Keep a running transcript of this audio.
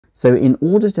So in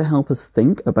order to help us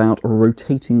think about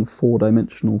rotating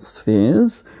four-dimensional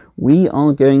spheres, we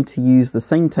are going to use the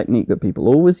same technique that people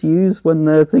always use when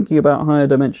they're thinking about higher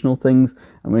dimensional things,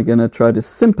 and we're going to try to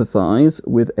sympathize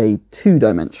with a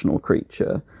two-dimensional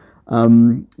creature.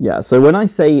 Yeah, so when I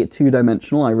say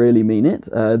two-dimensional, I really mean it.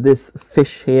 This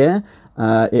fish here,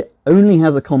 it only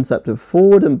has a concept of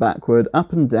forward and backward,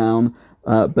 up and down,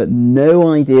 but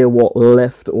no idea what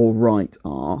left or right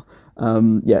are.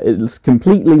 Yeah, it's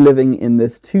completely living in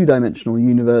this two-dimensional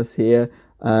universe here.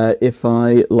 If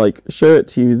I show it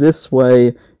to you this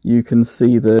way, you can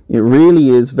see that it really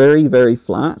is very, very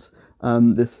flat.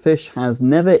 This fish has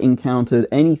never encountered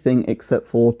anything except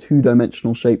for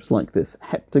two-dimensional shapes like this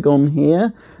heptagon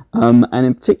here, and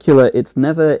in particular it's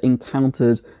never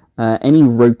encountered any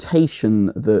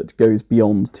rotation that goes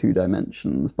beyond 2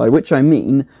 dimensions, by which I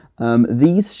mean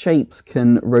these shapes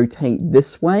can rotate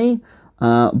this way,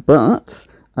 but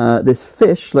this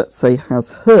fish, let's say, has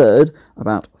heard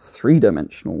about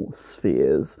 3-dimensional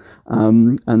spheres,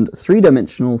 and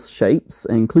 3-dimensional shapes,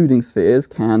 including spheres,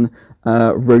 can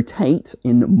rotate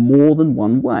in more than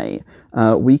one way.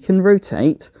 We can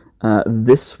rotate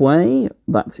this way,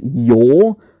 that's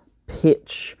yaw,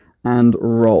 pitch, and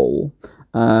roll.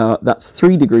 That's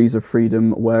 3 degrees of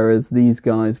freedom, whereas these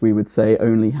guys, we would say,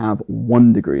 only have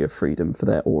 1 degree of freedom for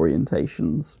their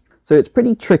orientations. So it's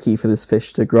pretty tricky for this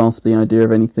fish to grasp the idea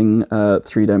of anything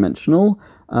 3-dimensional,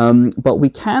 but we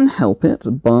can help it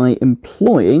by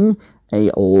employing a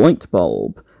light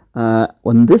bulb.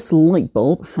 And this light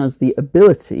bulb has the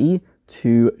ability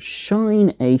to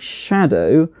shine a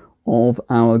shadow of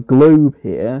our globe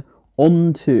here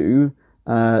onto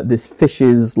this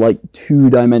fish's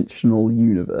 2-dimensional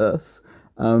universe.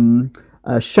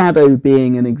 A shadow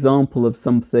being an example of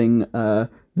something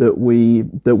that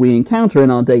we encounter in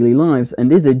our daily lives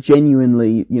and is a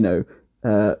genuinely,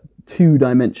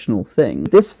 2-dimensional thing.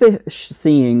 This fish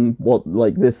seeing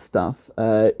this stuff,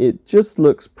 it just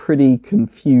looks pretty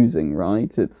confusing,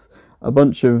 right? It's a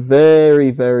bunch of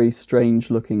very, very strange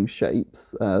looking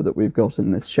shapes that we've got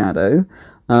in this shadow,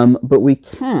 but we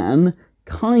can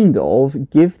kind of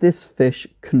give this fish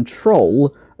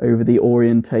control over the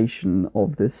orientation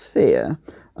of this sphere.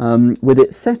 With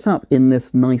it set up in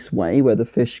this nice way where the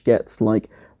fish gets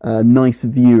a nice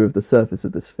view of the surface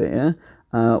of the sphere,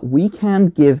 we can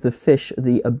give the fish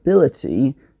the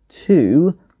ability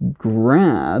to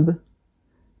grab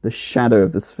the shadow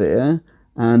of the sphere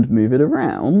and move it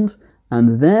around,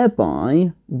 and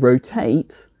thereby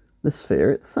rotate the sphere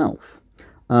itself.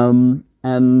 And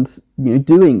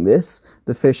doing this,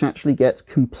 the fish actually gets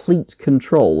complete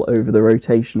control over the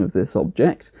rotation of this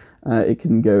object. It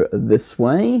can go this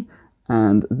way,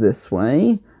 and this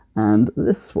way, and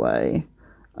this way.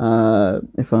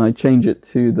 If I change it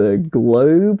to the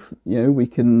globe, we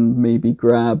can maybe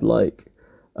grab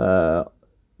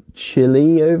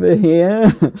chili over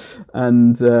here,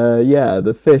 and yeah,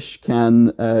 the fish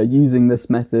can, using this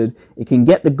method, it can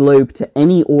get the globe to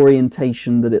any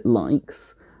orientation that it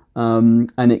likes,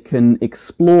 and it can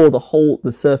explore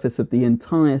the surface of the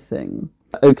entire thing.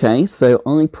 Okay, so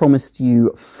I promised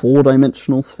you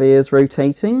 4-dimensional spheres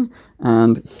rotating,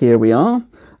 and here we are.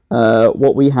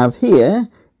 What we have here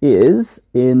is,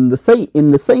 in the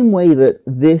same way that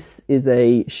this is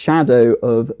a shadow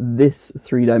of this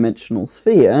 3-dimensional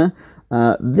sphere,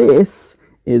 this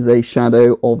is a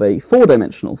shadow of a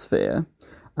 4-dimensional sphere.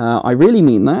 I really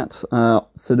mean that.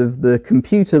 Sort of the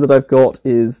computer that I've got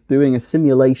is doing a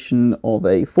simulation of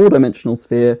a 4-dimensional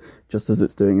sphere, just as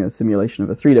it's doing a simulation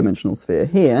of a 3-dimensional sphere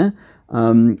here.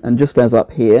 And just as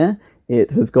up here,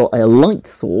 it has got a light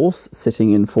source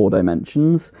sitting in 4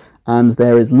 dimensions, and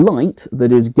there is light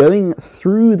that is going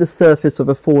through the surface of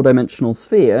a 4-dimensional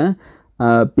sphere,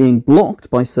 being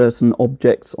blocked by certain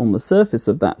objects on the surface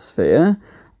of that sphere,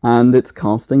 and it's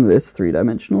casting this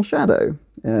 3-dimensional shadow.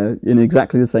 In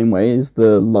exactly the same way as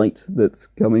the light that's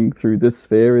coming through this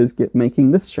sphere is making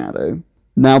this shadow.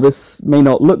 Now, this may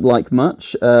not look like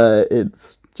much,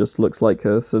 it just looks like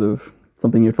a sort of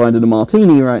something you'd find in a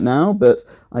martini right now, but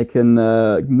I can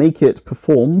make it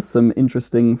perform some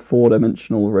interesting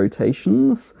 4-dimensional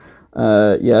rotations.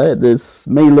 Yeah, this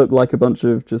may look like a bunch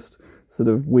of just sort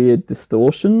of weird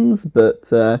distortions, but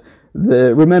try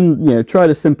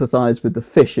to sympathize with the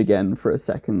fish again for a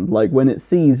second. When it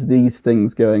sees these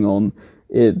things going on,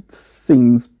 it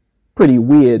seems pretty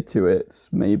weird to it,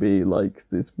 maybe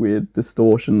these weird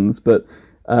distortions, but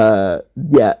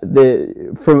yeah,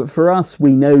 for us,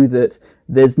 we know that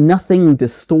there's nothing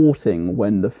distorting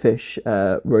when the fish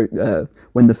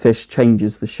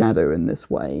changes the shadow in this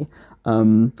way.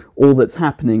 all that's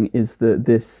happening is that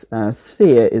this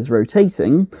sphere is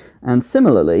rotating, and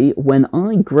similarly, when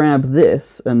I grab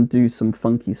this and do some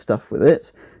funky stuff with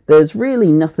it, there's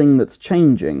really nothing that's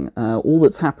changing. All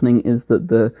that's happening is that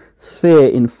the sphere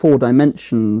in 4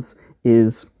 dimensions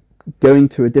is going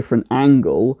to a different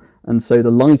angle, and so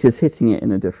the light is hitting it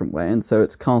in a different way, and so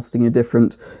it's casting a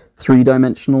different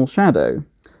 3-dimensional shadow.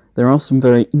 There are some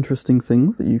very interesting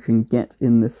things that you can get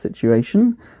in this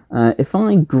situation. If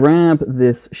I grab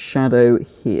this shadow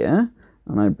here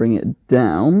and I bring it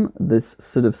down, this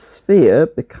sort of sphere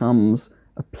becomes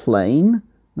a plane,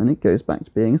 then it goes back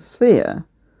to being a sphere.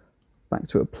 Back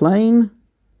to a plane,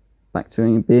 back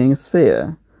to being a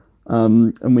sphere.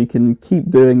 And we can keep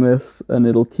doing this and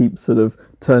it'll keep sort of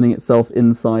turning itself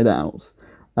inside out.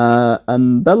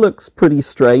 And that looks pretty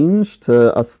strange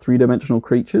to us 3-dimensional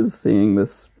creatures, seeing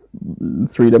this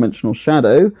 3-dimensional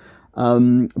shadow,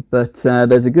 but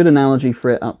there's a good analogy for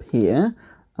it up here.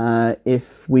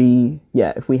 If we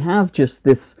have just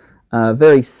this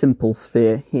very simple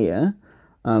sphere here,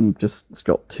 it's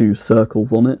got 2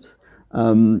 circles on it.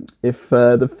 If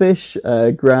the fish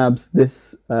grabs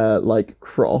this like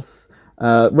cross,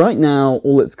 right now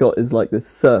all it's got is like this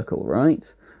circle,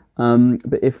 right?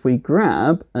 But if we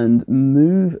grab and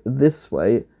move this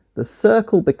way, the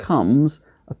circle becomes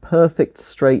a perfect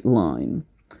straight line.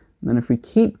 And then if we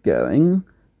keep going,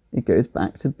 it goes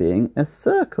back to being a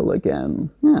circle again.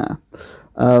 Yeah,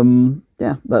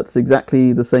 that's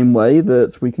exactly the same way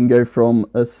that we can go from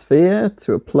a sphere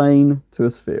to a plane to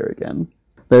a sphere again.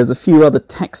 There's a few other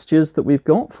textures that we've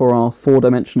got for our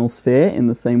 4-dimensional sphere in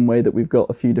the same way that we've got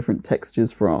a few different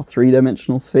textures for our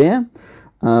 3-dimensional sphere.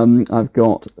 I've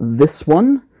got this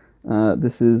one.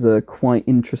 This is a quite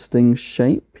interesting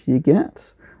shape you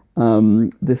get.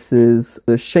 This is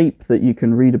a shape that you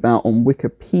can read about on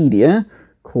Wikipedia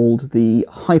called the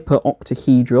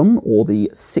hyperoctahedron, or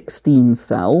the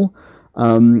 16-cell,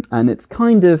 and it's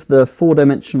kind of the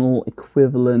 4-dimensional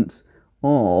equivalent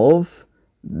of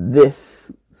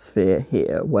this sphere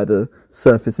here, where the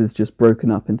surface is just broken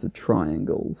up into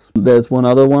triangles. There's one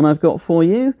other one I've got for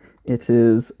you. It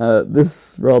is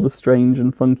this rather strange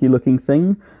and funky looking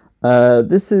thing.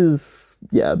 This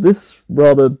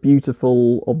rather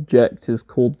beautiful object is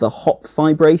called the Hop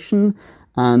vibration,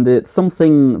 and it's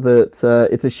something that,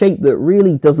 it's a shape that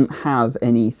really doesn't have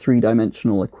any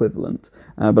 3-dimensional equivalent,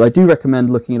 but I do recommend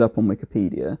looking it up on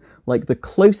Wikipedia. Like, the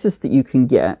closest that you can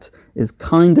get is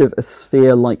kind of a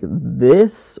sphere like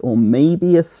this, or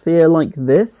maybe a sphere like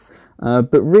this,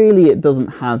 but really it doesn't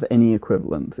have any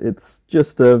equivalent. It's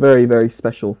just a very, very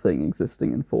special thing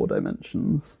existing in 4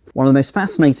 dimensions. One of the most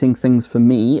fascinating things for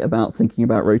me about thinking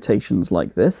about rotations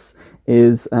like this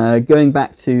is going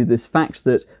back to this fact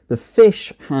that the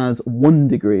fish has 1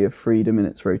 degree of freedom in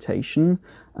its rotation.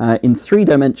 In 3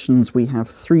 dimensions we have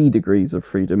 3 degrees of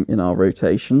freedom in our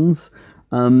rotations.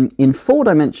 In 4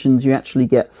 dimensions you actually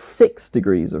get 6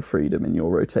 degrees of freedom in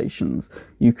your rotations.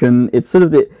 You can, it's sort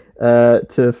of the,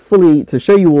 to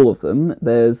show you all of them,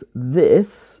 there's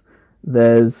this,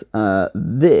 there's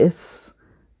this,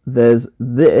 there's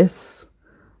this,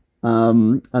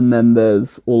 and then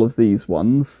there's all of these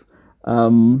ones.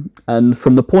 And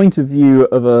from the point of view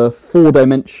of a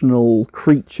 4-dimensional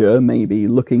creature, maybe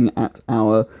looking at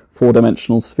our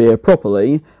 4-dimensional sphere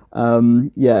properly,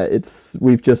 yeah,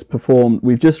 we've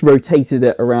just rotated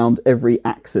it around every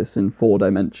axis in 4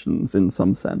 dimensions in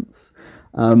some sense.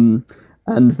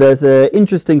 And there's an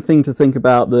interesting thing to think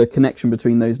about the connection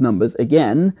between those numbers.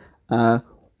 Again,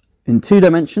 in 2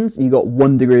 dimensions, you've got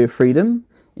 1 degree of freedom.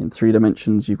 In 3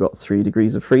 dimensions, you've got 3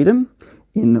 degrees of freedom.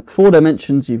 In 4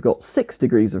 dimensions, you've got 6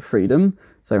 degrees of freedom.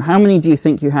 So how many do you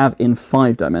think you have in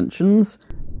 5 dimensions?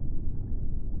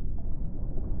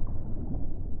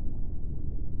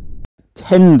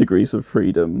 10 degrees of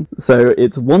freedom. So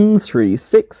it's 1, 3,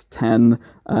 6, 10,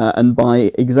 and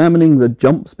by examining the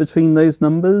jumps between those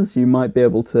numbers, you might be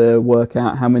able to work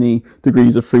out how many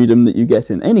degrees of freedom that you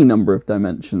get in any number of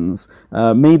dimensions.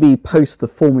 Maybe post the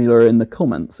formula in the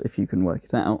comments if you can work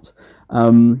it out.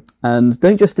 And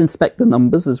don't just inspect the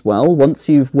numbers as well. Once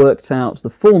you've worked out the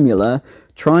formula,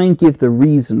 try and give the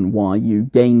reason why you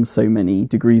gain so many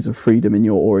degrees of freedom in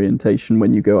your orientation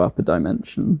when you go up a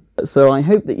dimension. So I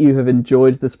hope that you have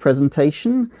enjoyed this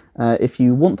presentation. If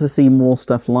you want to see more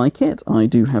stuff like it, I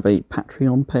do have a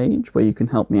Patreon page where you can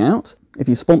help me out. If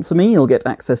you sponsor me, you'll get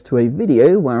access to a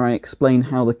video where I explain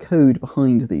how the code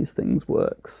behind these things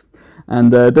works.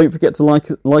 And don't forget to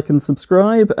like and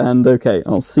subscribe, and okay,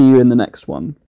 I'll see you in the next one.